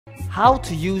how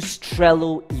to use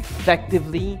Trello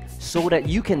effectively so that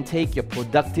you can take your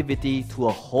productivity to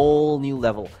a whole new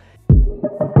level.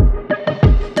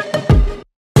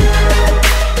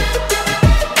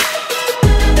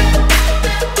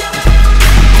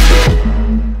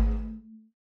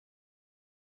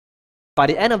 By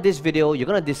the end of this video, you're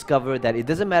going to discover that it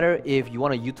doesn't matter if you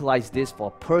want to utilize this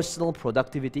for personal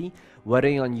productivity, whether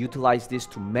you want to utilize this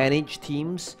to manage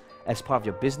teams as part of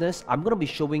your business. I'm going to be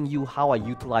showing you how I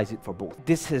utilize it for both.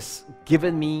 This has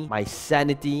given me my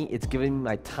sanity, it's given me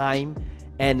my time,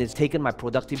 and it's taken my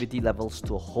productivity levels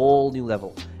to a whole new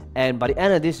level. And by the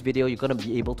end of this video, you're going to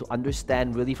be able to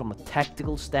understand really from a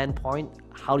tactical standpoint,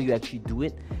 how do you actually do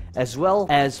it, as well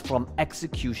as from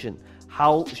execution.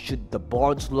 How should the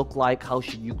boards look like? How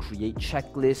should you create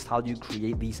checklists? How do you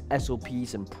create these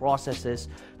SOPs and processes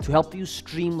to help you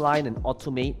streamline and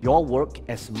automate your work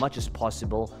as much as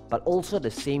possible, but also at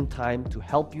the same time to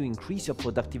help you increase your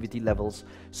productivity levels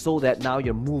so that now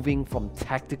you're moving from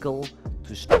tactical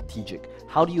to strategic.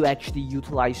 How do you actually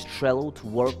utilize Trello to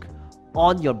work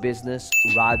on your business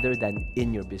rather than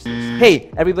in your business?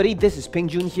 Hey everybody, this is Peng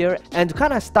Joon here, and to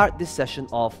kind of start this session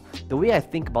off, the way I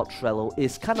think about Trello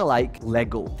is kind of like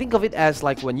Lego. Think of it as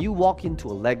like when you walk into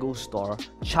a Lego store,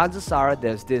 chances are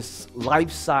there's this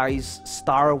life-size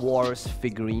Star Wars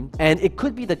figurine, and it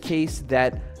could be the case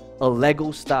that a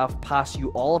Lego staff pass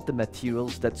you all of the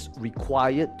materials that's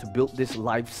required to build this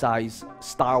life-size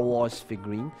Star Wars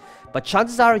figurine, but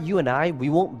chances are you and I, we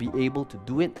won't be able to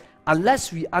do it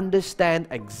unless we understand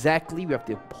exactly, we have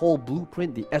the whole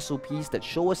blueprint, the SOPs that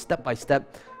show us step by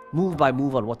step, move by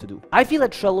move on what to do. I feel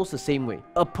that Trello's the same way.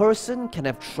 A person can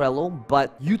have Trello,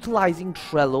 but utilizing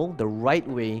Trello the right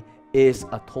way is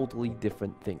a totally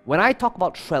different thing. When I talk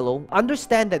about Trello,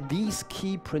 understand that these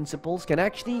key principles can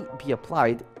actually be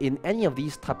applied in any of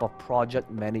these type of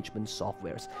project management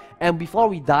softwares. And before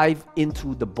we dive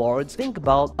into the boards, think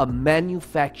about a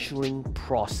manufacturing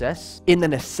process in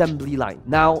an assembly line.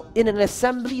 Now, in an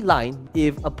assembly line,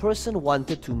 if a person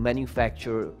wanted to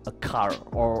manufacture a car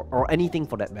or anything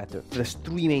for that matter, there's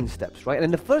three main steps, right?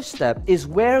 And the first step is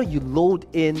where you load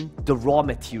in the raw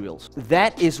materials.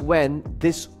 That is when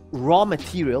this raw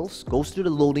materials goes to the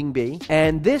loading bay,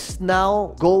 and this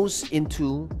now goes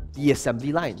into the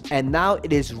assembly line, and now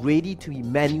it is ready to be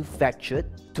manufactured,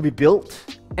 to be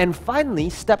built. And finally,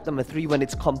 step number 3, when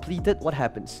it's completed, what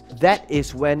happens? That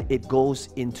is when it goes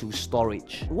into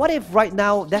storage. What if right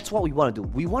now that's what we want to do?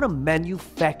 We want to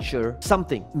manufacture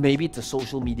something. Maybe it's a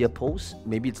social media post,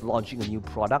 maybe it's launching a new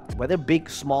product, whether big,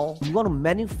 small. We want to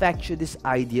manufacture this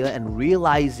idea and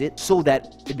realize it so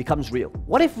that it becomes real.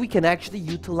 What if we can actually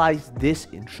utilize this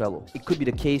in Trello? It could be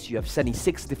the case you have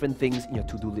 76 different things in your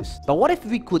to-do list. But what if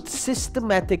we could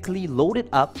systematically load it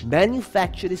up,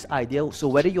 manufacture this idea, so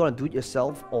whether you want to do it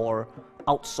yourself or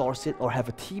outsource it or have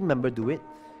a team member do it,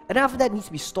 and after that it needs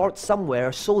to be stored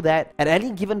somewhere so that at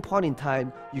any given point in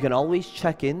time you can always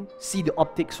check in, see the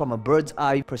optics from a bird's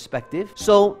eye perspective.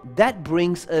 So that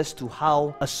brings us to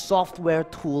how a software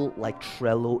tool like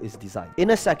Trello is designed.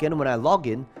 In a second, when I log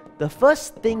in, the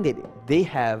first thing that they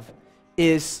have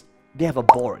is they have a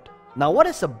board. Now, what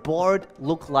does a board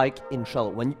look like in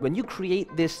Trello? When you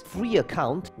create this free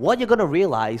account, what you're going to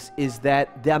realize is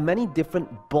that there are many different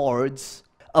boards.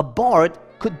 A board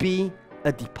could be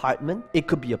a department, it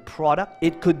could be a product,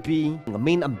 it could be a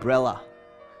main umbrella.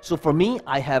 So for me,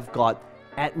 I have got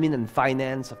admin and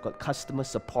finance, I've got customer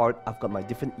support, I've got my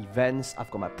different events,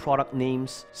 I've got my product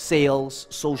names, sales,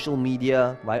 social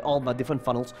media, right? All my different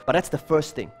funnels. But that's the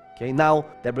first thing. Okay, now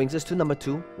that brings us to number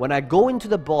 2. When I go into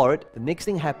the board, the next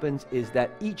thing happens is that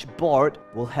each board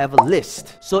will have a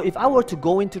list. So if I were to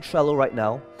go into Trello right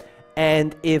now,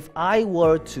 and if I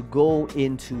were to go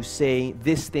into, say,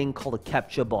 this thing called a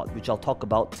capture board, which I'll talk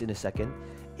about in a second.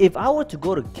 If I were to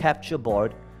go to capture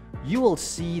board, you will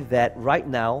see that right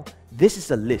now, this is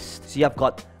a list. See, I've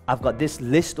got this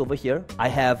list over here. I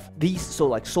have these, so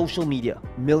like social media,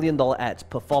 $1 million ads,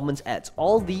 performance ads.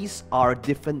 All these are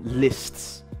different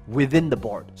lists within the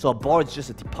board. So a board is just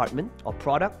a department or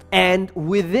product. And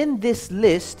within this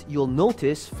list, you'll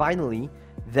notice finally,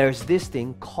 there's this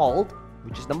thing called,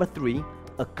 which is number 3,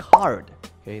 a card.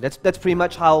 Okay, that's pretty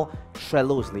much how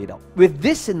Trello is laid out. With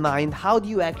this in mind, how do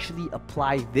you actually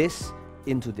apply this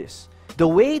into this? The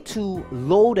way to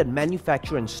load and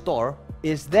manufacture and store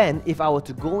is then, if I were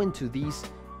to go into these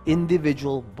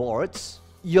individual boards,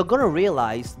 you're gonna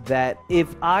realize that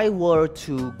if I were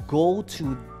to go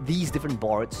to these different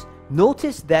boards,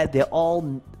 notice that they're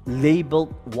all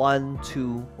labeled 1,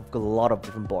 2, I've got a lot of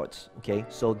different boards, okay?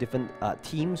 So different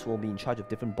teams will be in charge of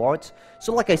different boards.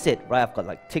 So like I said, right, I've got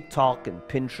like TikTok and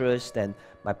Pinterest and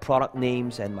my product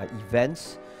names and my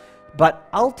events. But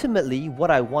ultimately, what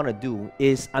I want to do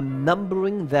is I'm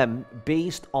numbering them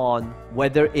based on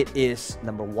whether it is,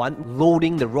 number one,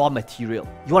 loading the raw material.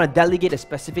 You want to delegate a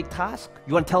specific task,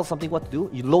 you want to tell something what to do,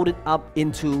 you load it up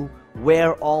into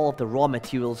where all of the raw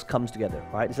materials comes together,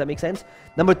 right? Does that make sense?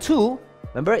 Number two,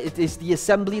 remember, it is the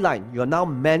assembly line. You're now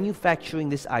manufacturing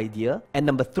this idea. And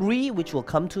number three, which we'll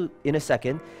come to in a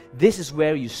second, this is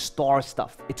where you store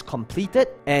stuff. It's completed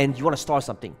and you want to store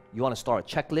something. You want to store a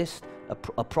checklist,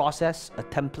 a process, a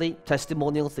template,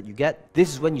 testimonials that you get. This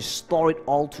is when you store it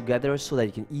all together so that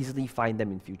you can easily find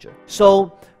them in future.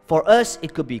 So for us,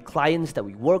 it could be clients that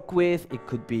we work with. It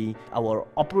could be our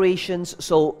operations.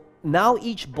 So now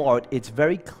each board, it's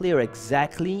very clear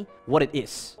exactly what it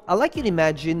is. I'd like you to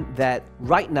imagine that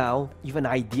right now you have an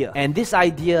idea, and this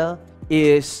idea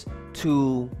is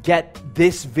to get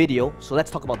this video. So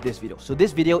let's talk about this video. So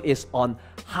this video is on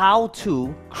how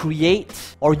to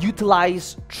create or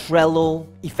utilize Trello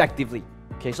effectively.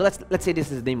 Okay, so let's say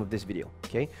this is the name of this video.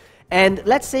 Okay, and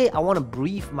let's say I want to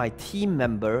brief my team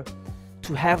member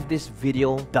to have this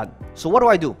video done. So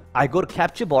what do? I go to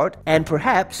capture board, and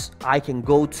perhaps I can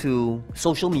go to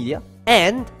social media,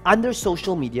 and under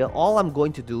social media, all I'm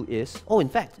going to do is,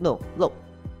 look,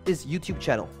 this YouTube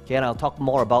channel. Okay, and I'll talk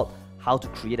more about how to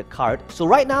create a card. So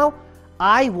right now,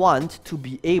 I want to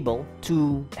be able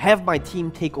to have my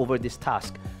team take over this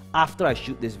task after I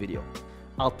shoot this video.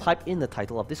 I'll type in the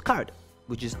title of this card,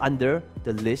 which is under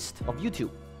the list of YouTube,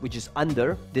 which is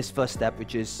under this first step,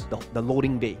 which is the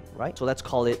loading bay, right? So let's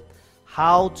call it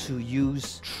how to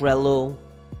use Trello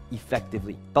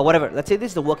effectively. But whatever, let's say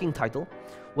this is the working title.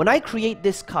 When I create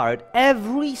this card,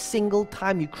 every single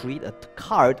time you create a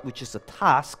card, which is a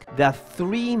task, there are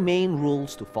three main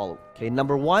rules to follow. Okay,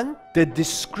 number one, the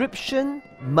description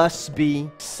must be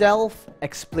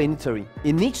self-explanatory.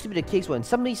 It needs to be the case when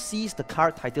somebody sees the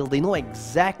card title, they know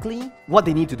exactly what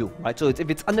they need to do, right? So if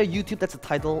it's under YouTube, that's the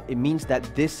title, it means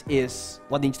that this is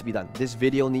what needs to be done. This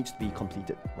video needs to be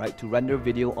completed, right? To render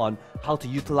video on how to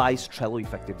utilize Trello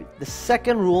effectively. The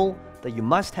second rule that you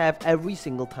must have every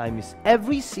single time is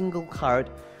every single card,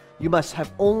 you must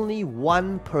have only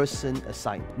one person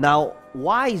assigned. Now,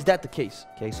 why is that the case?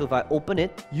 Okay, so if I open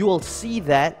it, you will see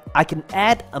that I can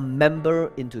add a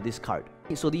member into this card.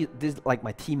 So these like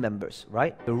my team members,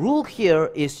 right? The rule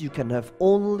here is you can have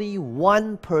only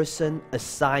one person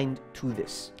assigned to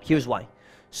this. Here's why.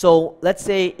 So let's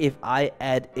say if I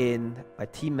add in my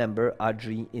team member,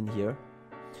 Adri, in here,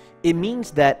 it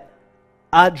means that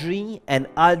Adri and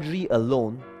Adri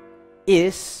alone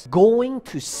is going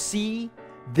to see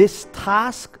this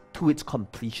task to its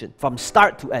completion from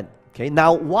start to end. Okay,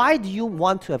 now why do you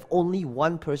want to have only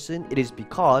one person? It is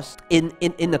because in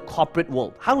the corporate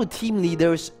world, how do team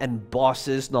leaders and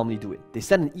bosses normally do it? They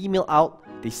send an email out,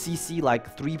 they CC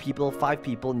like 3 people, 5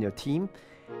 people in their team,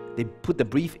 they put the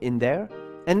brief in there,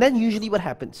 and then usually what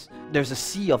happens? There's a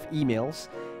sea of emails,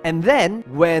 and then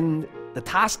when the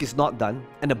task is not done,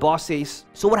 and the boss says,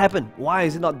 so what happened? Why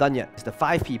is it not done yet? It's the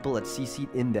 5 people that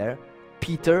CC'd in there.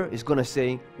 Peter is going to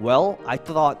say, well, I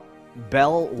thought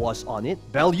Belle was on it.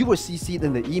 Belle, you were CC'd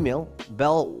in the email.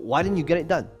 Belle, why didn't you get it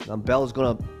done? Now Belle is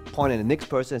going to point at the next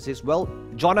person and says, well,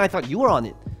 John, I thought you were on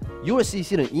it. You were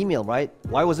CC'd in an email, right?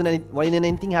 Why didn't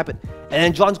anything happen? And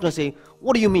then John's going to say,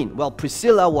 what do you mean? Well,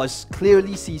 Priscilla was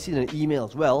clearly CC'd in an email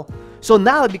as well. So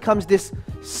now it becomes this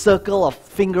circle of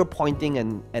finger pointing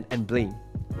and blame.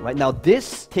 Right now,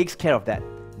 this takes care of that.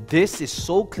 This is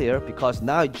so clear because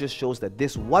now it just shows that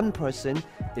this one person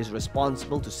is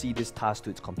responsible to see this task to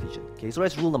its completion. Okay, so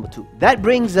that's rule number 2. That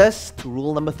brings us to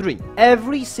rule number 3.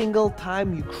 Every single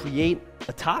time you create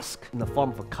a task in the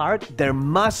form of a card, there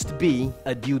must be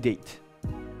a due date,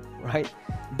 right?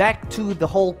 Back to the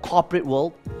whole corporate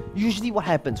world, usually what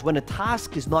happens when a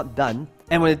task is not done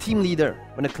and when a team leader,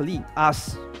 when a colleague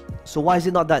asks, so why is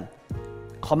it not done?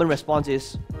 Common response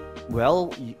is,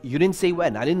 well, you didn't say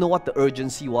when. I didn't know what the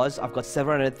urgency was. I've got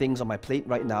 700 things on my plate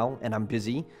right now and I'm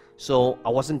busy. So I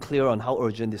wasn't clear on how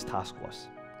urgent this task was.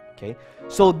 Okay.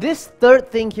 So this third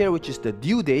thing here, which is the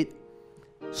due date,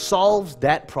 solves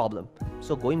that problem.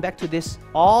 So going back to this,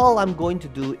 all I'm going to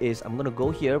do is I'm going to go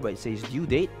here where it says due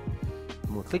date.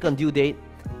 I'm going to click on due date.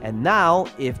 And now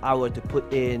if I were to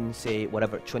put in, say,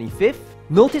 whatever, 25th,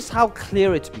 notice how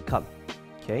clear it's become.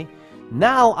 Okay.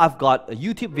 Now I've got a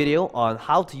YouTube video on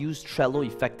how to use Trello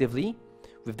effectively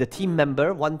with the team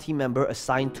member, one team member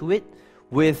assigned to it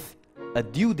with a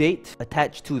due date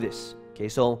attached to this. Okay,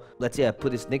 so let's say I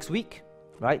put this next week,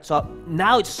 right? So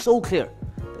now it's so clear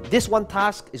that this one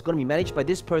task is going to be managed by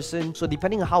this person. So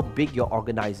depending on how big your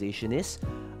organization is,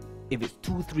 if it's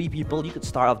 2-3 people, you could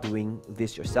start off doing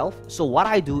this yourself. So what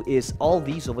I do is all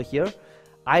these over here,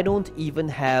 I don't even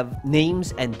have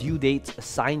names and due dates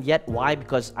assigned yet. Why?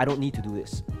 Because I don't need to do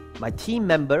this. My team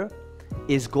member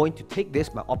is going to take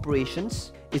this, my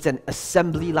operations, it's an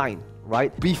assembly line,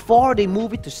 right? Before they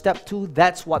move it to step 2,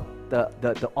 that's what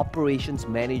the operations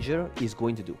manager is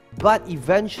going to do. But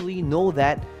eventually know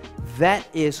that that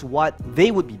is what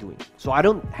they would be doing. So I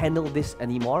don't handle this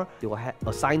anymore. They will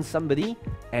assign somebody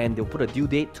and they'll put a due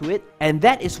date to it. And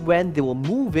that is when they will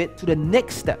move it to the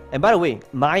next step. And by the way,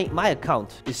 my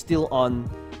account is still on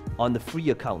the free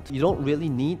account. You don't really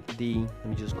need the, let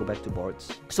me just go back to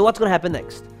boards. So what's going to happen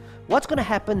next? What's going to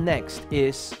happen next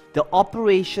is the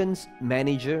operations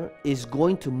manager is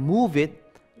going to move it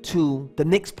to the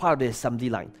next part of the assembly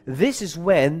line. This is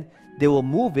when they will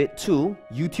move it to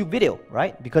YouTube video,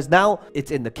 right? Because now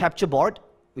it's in the capture board,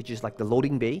 which is like the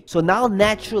loading bay. So now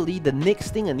naturally, the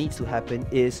next thing that needs to happen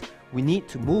is we need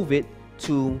to move it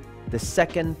to the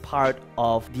second part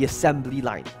of the assembly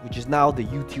line, which is now the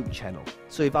YouTube channel.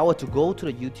 So if I were to go to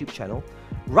the YouTube channel,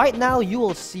 right now you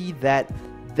will see that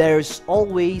there's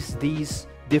always these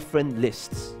different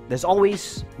lists. There's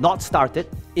always not started,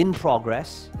 in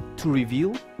progress, to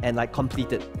review, and like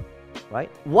completed,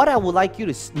 right? What I would like you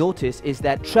to notice is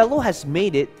that Trello has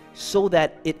made it so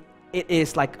that it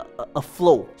is like a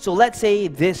flow. So let's say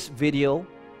this video,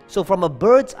 so from a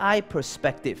bird's eye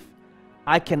perspective,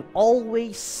 I can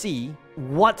always see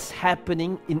what's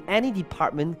happening in any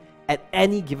department at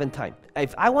any given time.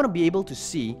 If I want to be able to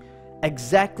see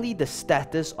exactly the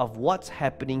status of what's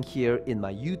happening here in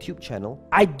my YouTube channel,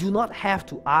 I do not have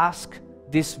to ask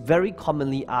this very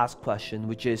commonly asked question,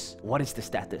 which is, what is the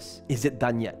status? Is it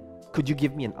done yet? Could you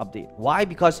give me an update? Why?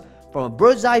 Because from a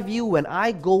bird's eye view, when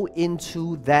I go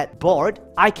into that board,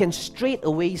 I can straight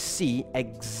away see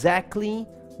exactly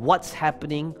what's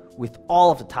happening with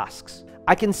all of the tasks.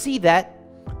 I can see that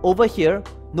over here,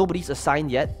 nobody's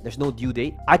assigned yet. There's no due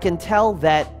date. I can tell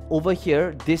that over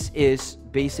here, this is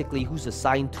basically who's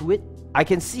assigned to it. I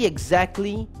can see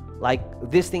exactly, like,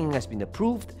 this thing has been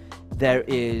approved. There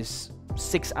is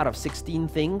 6 out of 16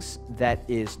 things that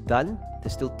is done.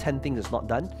 There's still 10 things that's not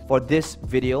done. For this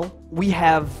video, we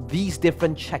have these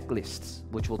different checklists,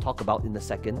 which we'll talk about in a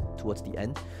second towards the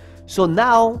end. So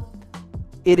now,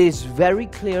 it is very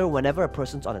clear whenever a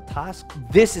person's on a task,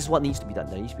 this is what needs to be done.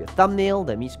 There needs to be a thumbnail,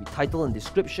 there needs to be title and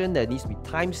description, there needs to be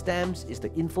timestamps, is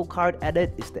the info card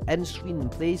added, is the end screen in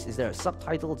place, is there a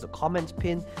subtitle, is the comments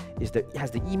pinned, has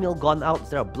the email gone out,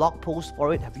 is there a blog post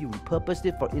for it, have you repurposed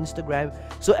it for Instagram?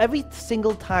 So every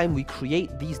single time we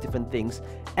create these different things,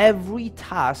 every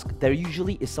task, there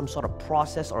usually is some sort of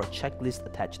process or a checklist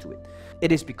attached to it.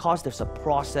 It is because there's a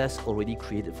process already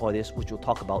created for this, which we'll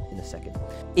talk about in a second.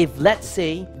 If, let's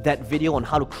say, that video on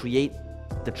how to create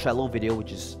the Trello video,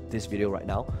 which is this video right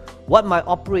now, what my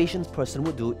operations person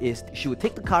would do is she would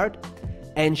take the card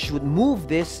and she would move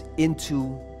this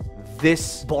into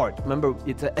this board. Remember,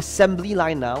 it's an assembly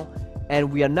line now,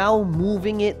 and we are now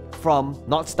moving it from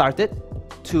not started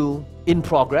to in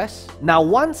progress. Now,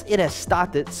 once it has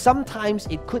started, sometimes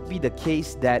it could be the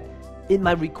case that it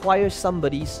might require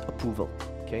somebody's approval.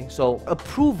 Okay, so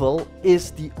approval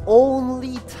is the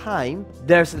only time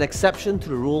there's an exception to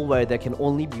the rule where there can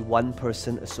only be one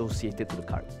person associated to the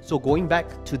card. So going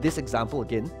back to this example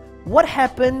again, what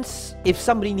happens if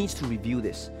somebody needs to review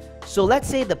this? So let's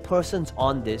say the person's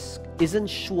on this isn't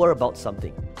sure about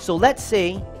something. So let's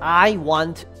say I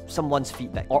want someone's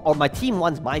feedback, or my team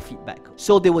wants my feedback.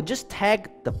 So they would just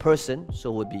tag the person, so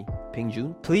it would be Peng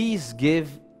Joon, please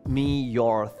give me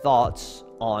your thoughts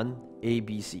on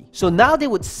ABC. So now they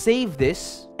would save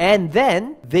this, and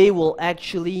then they will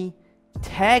actually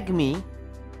tag me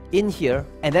in here,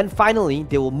 and then finally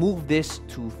they will move this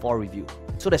to for review.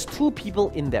 So there's 2 people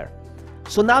in there.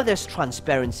 So now there's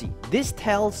transparency. This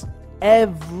tells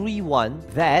everyone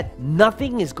that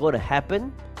nothing is going to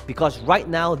happen, because right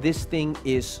now this thing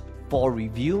is for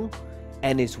review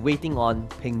and is waiting on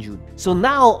Peng Joon. So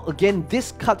now again,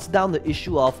 this cuts down the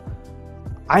issue of,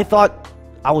 I thought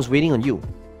I was waiting on you.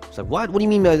 It's like, what? What do you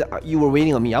mean you were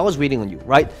waiting on me? I was waiting on you,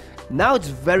 right? Now it's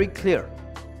very clear.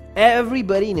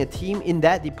 Everybody in the team in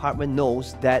that department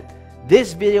knows that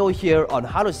this video here on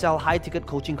how to sell high-ticket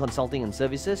coaching, consulting, and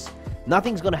services,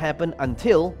 nothing's going to happen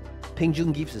until Peng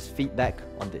Joon gives his feedback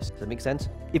on this. Does that make sense?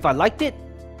 If I liked it,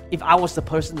 if I was the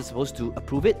person that's supposed to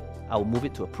approve it, I will move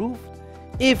it to approved.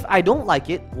 If I don't like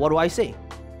it, what do I say?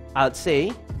 I'd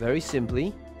say, very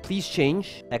simply, please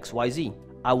change XYZ.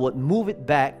 I would move it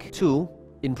back to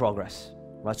in progress,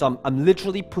 right? So I'm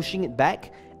literally pushing it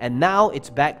back, and now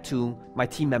it's back to my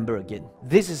team member again.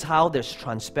 This is how there's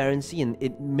transparency, and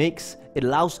it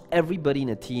allows everybody in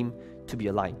the team to be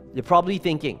a line. You're probably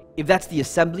thinking, if that's the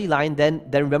assembly line, then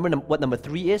remember what number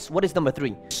 3 is? What is number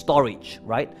 3? Storage,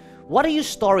 right? What are you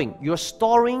storing? You're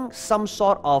storing some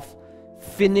sort of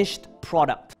finished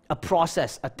product, a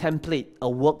process, a template, a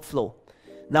workflow.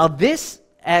 Now this,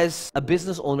 as a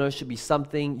business owner, should be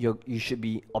something you should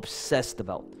be obsessed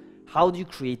about. How do you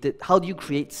create it? How do you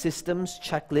create systems,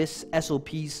 checklists,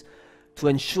 SOPs to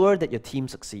ensure that your team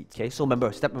succeeds? Okay, so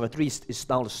remember, step number 3 is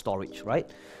now the storage, right?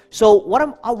 So what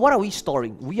are we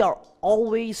storing? We are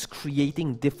always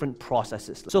creating different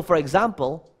processes. So for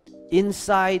example,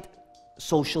 inside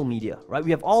social media, right?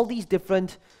 We have all these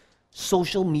different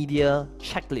social media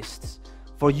checklists.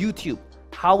 For YouTube,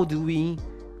 how do we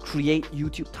create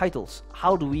YouTube titles?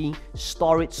 How do we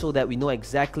store it so that we know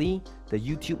exactly the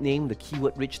YouTube name, the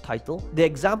keyword-rich title? The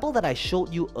example that I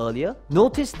showed you earlier,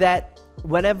 notice that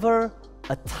whenever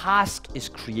a task is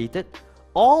created,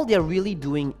 all they're really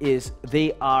doing is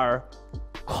they are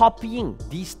copying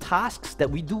these tasks that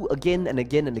we do again and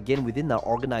again and again within our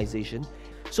organization.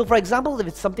 So for example, if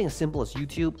it's something as simple as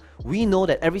YouTube, we know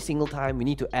that every single time we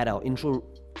need to add our intro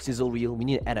sizzle reel, we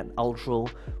need to add an outro,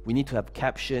 we need to have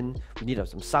caption, we need to have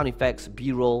some sound effects,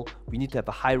 b-roll, we need to have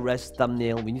a high-res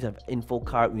thumbnail, we need to have info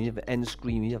card, we need to have an end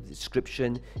screen, we need to have a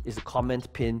description, is the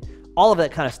comment pin, all of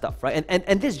that kind of stuff, right?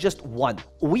 And this is just one.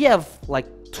 We have like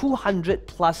 200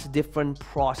 plus different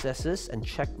processes and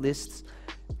checklists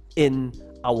in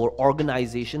our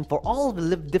organization for all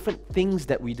the different things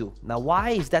that we do. Now,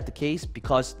 why is that the case?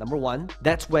 Because number one,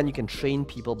 that's when you can train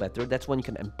people better. That's when you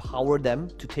can empower them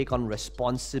to take on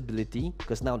responsibility,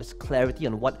 because now there's clarity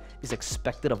on what is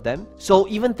expected of them. So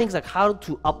even things like how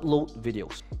to upload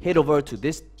videos. Head over to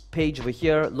this page over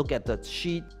here, look at the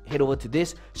sheet, head over to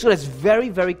this. So there's very,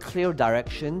 very clear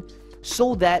direction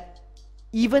so that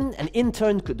even an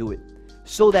intern could do it.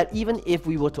 So that even if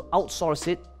we were to outsource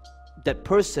it, that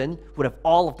person would have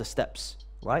all of the steps,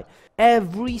 right?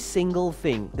 Every single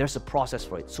thing, there's a process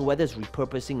for it. So whether it's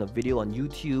repurposing a video on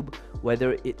YouTube,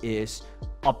 whether it is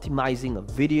optimizing a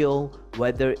video,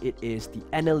 whether it is the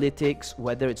analytics,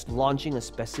 whether it's launching a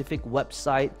specific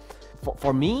website.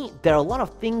 For me, there are a lot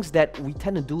of things that we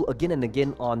tend to do again and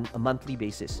again on a monthly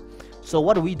basis. So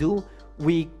what do?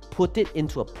 We put it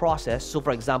into a process. So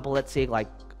for example, let's say like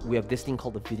we have this thing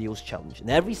called the videos challenge, and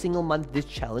every single month this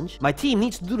challenge, my team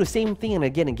needs to do the same thing and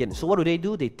again and again. So what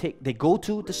do? They go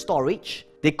to the storage,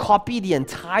 they copy the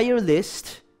entire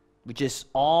list, which is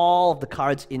all of the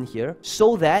cards in here,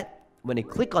 so that when they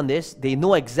click on this, they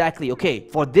know exactly, okay,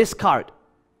 for this card,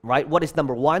 right, what is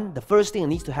number 1? The first thing that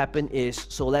needs to happen is,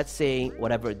 so let's say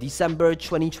whatever, December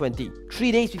 2020,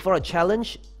 3 days before a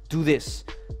challenge, do this.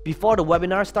 Before the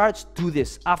webinar starts, do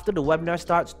this. After the webinar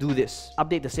starts, do this.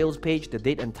 Update the sales page, the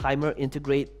date and timer,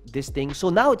 integrate this thing. So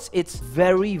now it's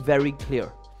very, very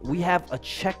clear. We have a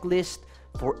checklist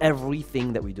for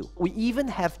everything that we do. We even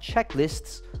have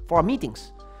checklists for our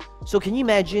meetings. So can you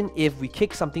imagine if we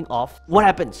kick something off, what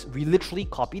happens? We literally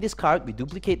copy this card, we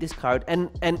duplicate this card,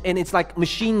 and it's like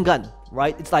machine gun,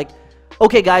 right? It's like,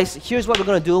 okay guys, here's what we're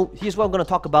gonna do, here's what we're gonna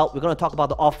talk about. We're gonna talk about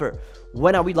the offer.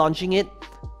 When are we launching it?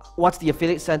 What's the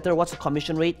affiliate center? What's the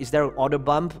commission rate? Is there an order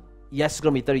bump? Yes, it's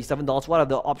going to be $37. What are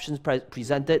the options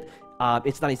presented?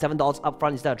 It's $97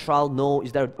 upfront. Is there a trial? No.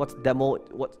 Is there what's the demo?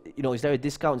 What, is there a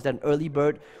discount? Is there an early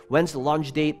bird? When's the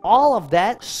launch date? All of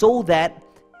that so that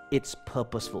it's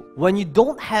purposeful. When you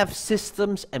don't have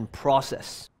systems and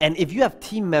process, and if you have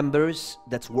team members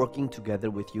that's working together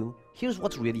with you, here's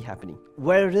what's really happening.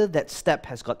 Whether that step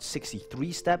has got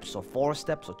 63 steps or 4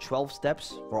 steps or 12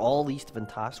 steps for all these different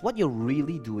tasks, what you're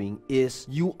really doing is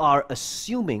you are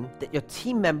assuming that your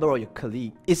team member or your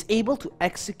colleague is able to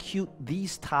execute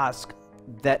these tasks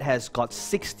that has got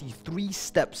 63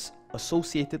 steps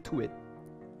associated to it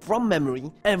from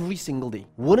memory every single day.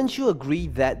 Wouldn't you agree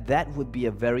that that would be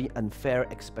a very unfair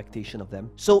expectation of them?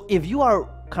 So if you are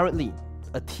currently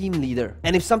a team leader,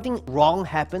 and if something wrong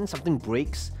happens, something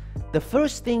breaks, the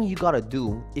first thing you gotta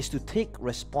do is to take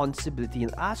responsibility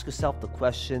and ask yourself the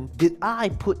question, did I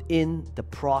put in the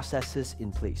processes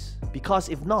in place? Because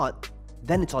if not,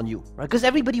 then it's on you, right? Because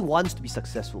everybody wants to be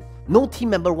successful. No team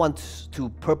member wants to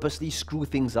purposely screw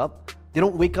things up. They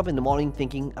don't wake up in the morning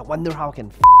thinking, I wonder how I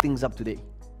can f things up today.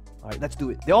 All right, let's do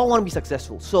it. They all want to be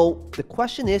successful. So the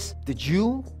question is, did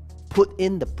you put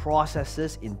in the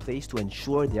processes in place to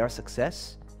ensure their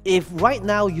success? If right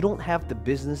now you don't have the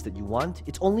business that you want,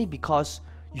 it's only because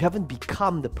you haven't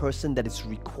become the person that is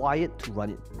required to run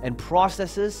it. And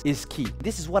processes is key.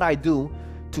 This is what I do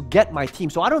to get my team.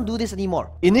 So I don't do this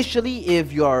anymore. Initially,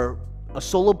 if you're a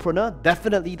solopreneur,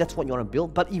 definitely that's what you want to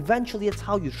build. But eventually, it's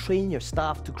how you train your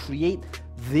staff to create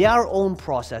their own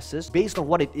processes based on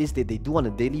what it is that they do on a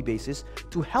daily basis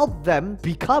to help them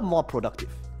become more productive.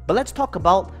 But let's talk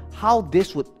about how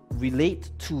this would relate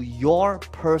to your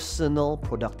personal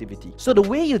productivity. So the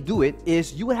way you do it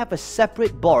is you would have a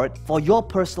separate board for your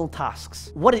personal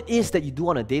tasks. What it is that you do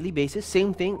on a daily basis,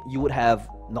 same thing, you would have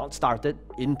not started,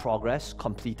 in progress,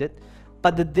 completed.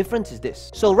 But the difference is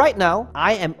this. So right now,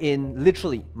 I am in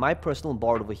literally my personal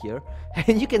board over here.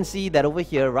 And you can see that over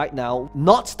here right now,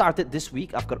 not started this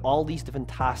week. I've got all these different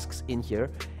tasks in here.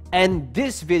 And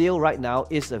this video right now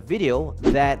is a video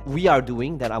that we are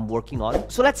doing, that I'm working on.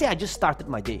 So let's say I just started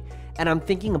my day and I'm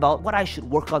thinking about what I should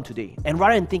work on today. And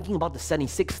rather than thinking about the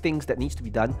 76 things that needs to be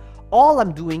done, all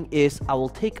I'm doing is I will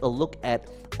take a look at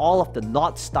all of the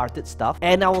not started stuff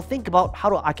and I will think about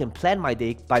how I can plan my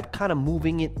day by kind of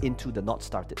moving it into the not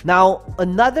started. Now,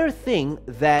 another thing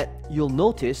that you'll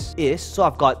notice is, so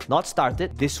I've got not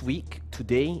started this week,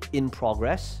 today, in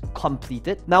progress,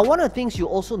 completed. Now, one of the things you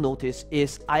also notice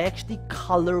is I actually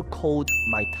color code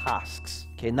my tasks.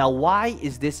 Okay, now why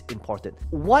is this important?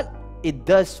 What it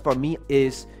does for me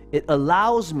is it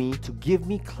allows me to give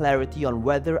me clarity on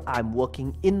whether I'm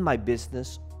working in my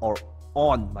business or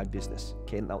on my business.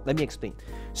 Okay, now let me explain.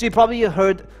 So you probably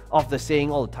heard of the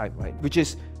saying all the time, right? Which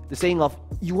is the saying of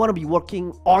you want to be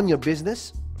working on your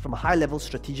business from a high-level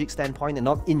strategic standpoint and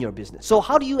not in your business. So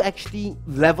how do you actually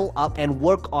level up and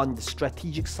work on the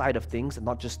strategic side of things and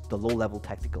not just the low-level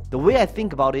tactical? The way I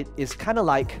think about it is kind of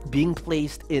like being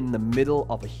placed in the middle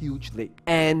of a huge lake.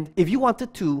 And if you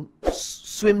wanted to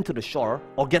swim to the shore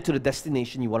or get to the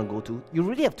destination you want to go to, you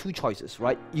really have two choices,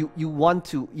 right? You want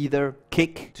to either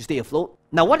kick to stay afloat.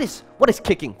 Now, what is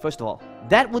kicking, first of all?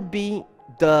 That would be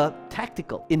the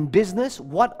tactical. In business,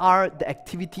 what are the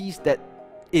activities that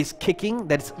is kicking,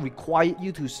 that's required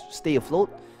you to stay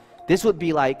afloat? This would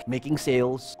be like making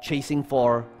sales, chasing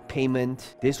for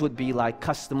payment. This would be like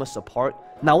customer support.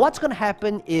 Now, what's going to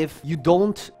happen if you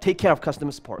don't take care of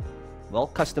customer support? Well,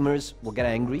 customers will get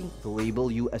angry. They'll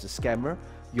label you as a scammer.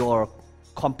 Your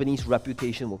company's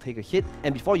reputation will take a hit.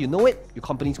 And before you know it, your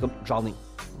company's drowning,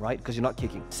 right? Because you're not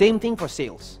kicking. Same thing for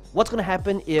sales. What's going to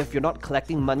happen if you're not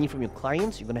collecting money from your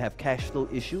clients? You're going to have cash flow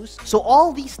issues. So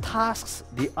all these tasks,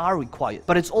 they are required.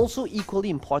 But it's also equally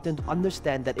important to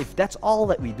understand that if that's all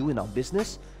that we do in our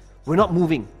business, we're not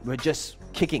moving. We're just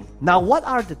kicking. Now, what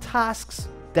are the tasks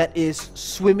that is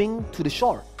swimming to the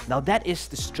shore? Now, that is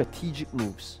the strategic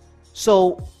moves.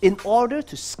 So in order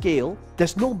to scale,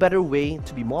 there's no better way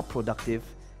to be more productive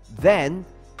than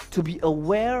to be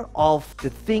aware of the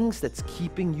things that's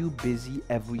keeping you busy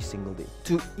every single day.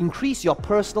 To increase your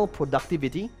personal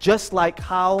productivity, just like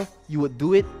how you would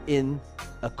do it in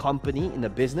a company, in a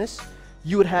business,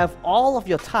 you would have all of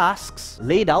your tasks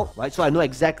laid out, right? So I know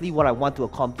exactly what I want to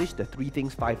accomplish, the 3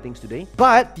 things, 5 things today.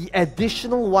 But the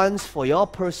additional ones for your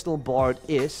personal board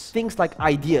is things like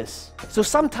ideas. So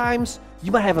sometimes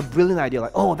you might have a brilliant idea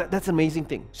like, oh, that's an amazing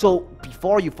thing. So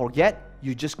before you forget,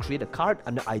 you just create a card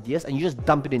under ideas and you just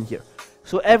dump it in here.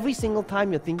 So every single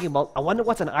time you're thinking about, I wonder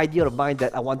what's an idea of mine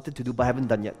that I wanted to do but haven't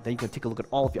done yet, then you can take a look at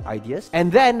all of your ideas.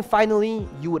 And then finally,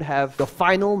 you would have the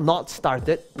final not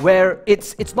started, where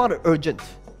it's not urgent,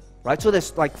 right? So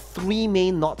there's like 3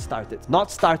 main not started.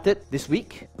 Not started this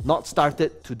week, not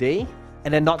started today,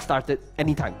 and then not started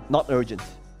anytime, not urgent.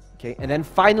 Okay, and then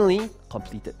finally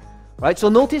completed, right? So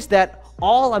notice that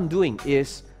all I'm doing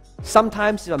is,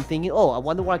 sometimes if I'm thinking, oh, I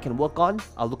wonder what I can work on,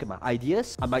 I'll look at my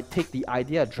ideas. I might take the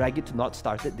idea, drag it to not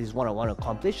started. This is what I want to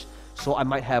accomplish. So I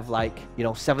might have like,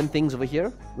 7 things over here.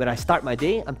 When I start my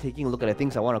day, I'm taking a look at the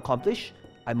things I want to accomplish.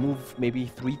 I move maybe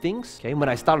 3 things. Okay, when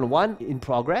I start on 1, in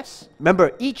progress.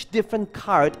 Remember, each different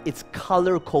card, it's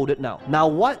color coded now. Now,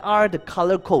 what are the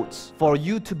color codes for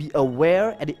you to be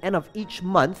aware at the end of each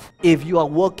month if you are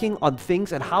working on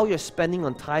things and how you're spending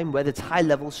on time, whether it's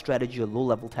high-level strategy or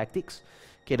low-level tactics?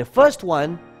 Okay, the first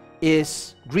one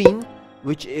is green,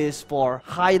 which is for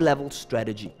high-level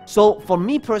strategy. So for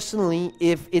me personally,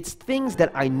 if it's things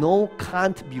that I know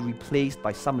can't be replaced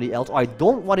by somebody else, or I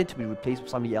don't want it to be replaced by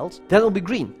somebody else, then it'll be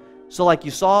green. So like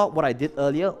you saw what I did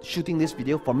earlier, shooting this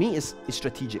video, for me is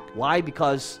strategic. Why?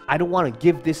 Because I don't want to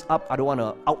give this up. I don't want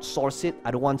to outsource it. I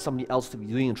don't want somebody else to be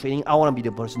doing the training. I want to be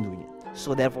the person doing it.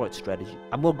 So therefore, it's strategy.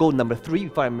 I'm going to go number 3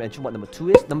 before I mention what number 2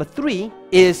 is. Number 3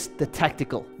 is the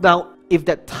tactical. Now, if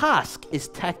that task is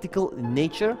tactical in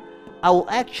nature, I will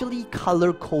actually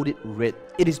color code it red.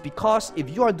 It is because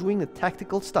if you are doing the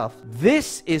tactical stuff,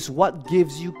 this is what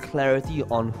gives you clarity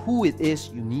on who it is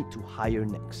you need to hire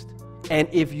next. And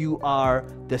if you are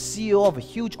the CEO of a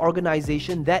huge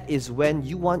organization, that is when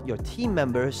you want your team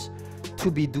members to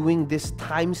be doing this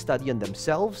time study on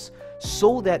themselves,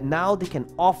 so that now they can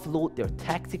offload their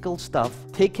tactical stuff,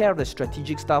 take care of the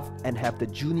strategic stuff, and have the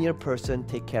junior person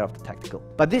take care of the tactical.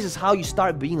 But this is how you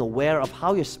start being aware of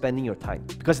how you're spending your time.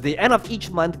 Because at the end of each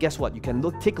month, guess what? You can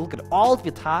take a look at all of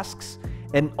your tasks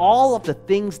and all of the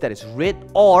things that is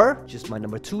red, or, just my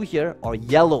number 2 here, or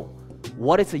yellow.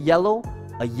 What is a yellow?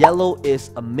 A yellow is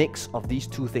a mix of these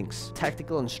two things,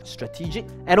 tactical and strategic,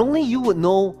 and only you would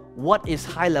know what is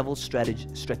high-level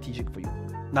strategic for you.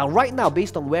 Now, right now,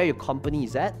 based on where your company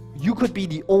is at, you could be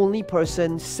the only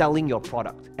person selling your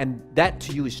product, and that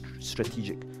to you is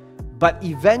strategic. But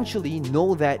eventually,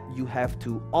 know that you have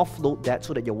to offload that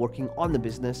so that you're working on the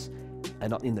business and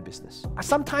not in the business.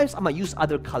 Sometimes I might use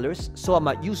other colors, so I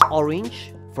might use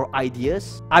orange for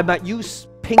ideas. I might use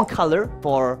pink color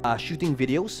for shooting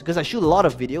videos, because I shoot a lot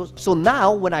of videos. So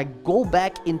now when I go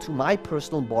back into my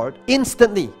personal board,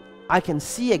 instantly I can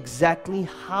see exactly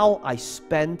how I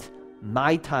spent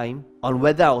my time on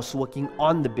whether I was working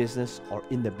on the business or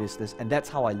in the business. And that's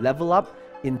how I level up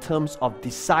in terms of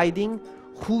deciding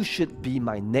who should be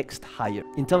my next hire,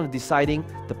 in terms of deciding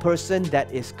the person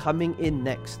that is coming in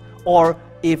next. Or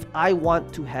if I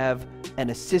want to have an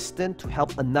assistant to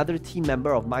help another team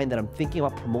member of mine that I'm thinking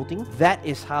about promoting, that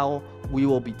is how we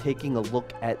will be taking a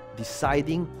look at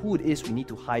deciding who it is we need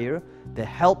to hire that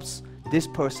helps this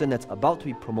person that's about to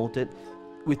be promoted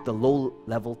with the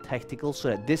low-level tactical, so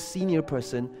that this senior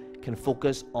person can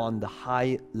focus on the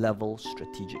high-level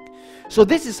strategic. So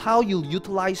this is how you'll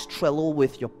utilize Trello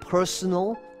with your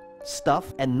personal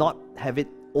stuff and not have it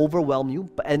overwhelm you,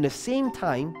 but at the same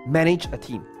time, manage a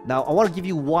team. Now, I want to give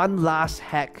you one last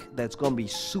hack that's going to be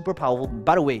super powerful.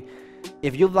 By the way,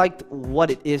 if you've liked what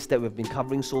it is that we've been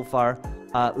covering so far,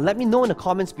 let me know in the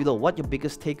comments below what your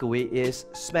biggest takeaway is.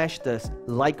 Smash the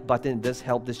like button, it does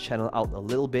help this channel out a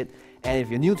little bit. And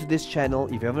if you're new to this channel,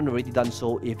 if you haven't already done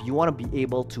so, if you want to be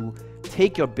able to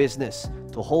take your business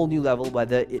to a whole new level,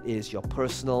 whether it is your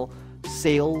personal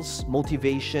sales,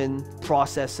 motivation,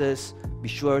 processes, be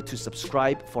sure to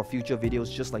subscribe for future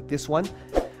videos just like this one.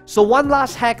 So one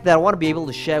last hack that I want to be able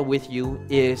to share with you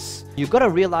is you've got to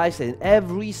realize that in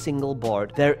every single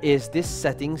board there is this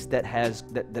settings that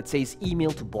says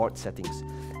email to board settings.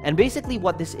 And basically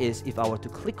what this is, if I were to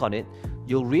click on it,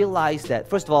 you'll realize that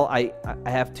first of all I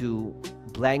have to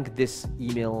blank this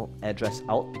email address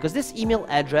out, because this email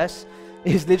address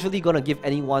is literally going to give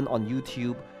anyone on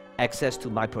YouTube access to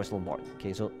my personal board.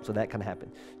 Okay, so that can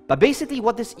happen. But basically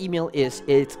what this email is,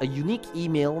 it's a unique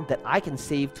email that I can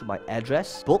save to my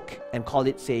address book and call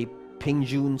it, say, Peng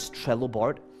Joon's Trello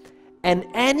board. And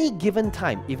any given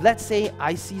time, if let's say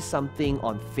I see something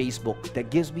on Facebook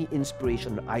that gives me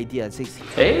inspiration or idea and says,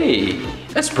 hey,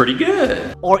 that's pretty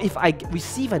good. Or if I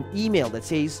receive an email that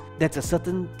says that's a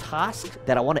certain task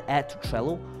that I want to add to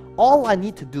Trello, all I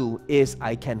need to do is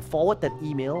I can forward that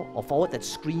email or forward that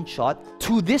screenshot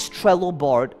to this Trello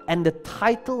board, and the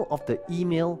title of the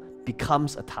email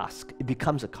becomes a task. It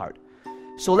becomes a card.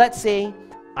 So let's say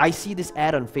I see this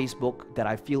ad on Facebook that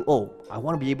I feel, oh, I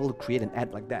want to be able to create an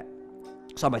ad like that.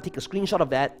 So I might take a screenshot of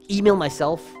that, email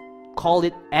myself, call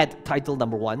it ad title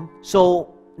number 1.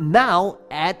 So now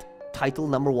ad title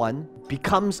number 1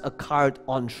 becomes a card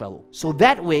on Trello. So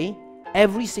that way,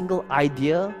 every single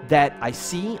idea that I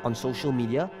see on social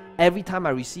media, every time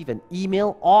I receive an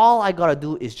email, all I gotta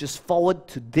do is just forward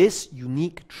to this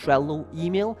unique Trello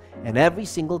email, and every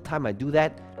single time I do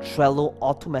that, Trello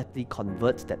automatically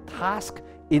converts that task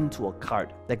into a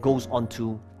card that goes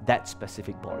onto that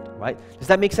specific board, right? Does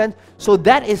that make sense? So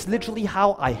that is literally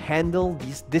how I handle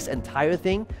this entire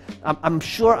thing. I'm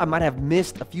sure I might have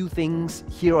missed a few things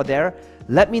here or there.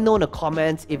 Let me know in the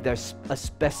comments if there's a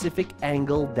specific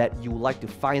angle that you would like to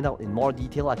find out in more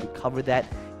detail. I could cover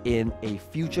that in a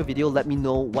future video. Let me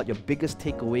know what your biggest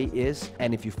takeaway is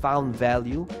and if you found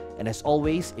value. And as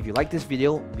always, if you like this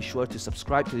video, be sure to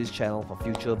subscribe to this channel for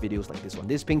future videos like this one.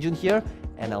 This is Peng Joon here,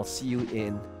 and I'll see you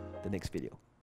in the next video.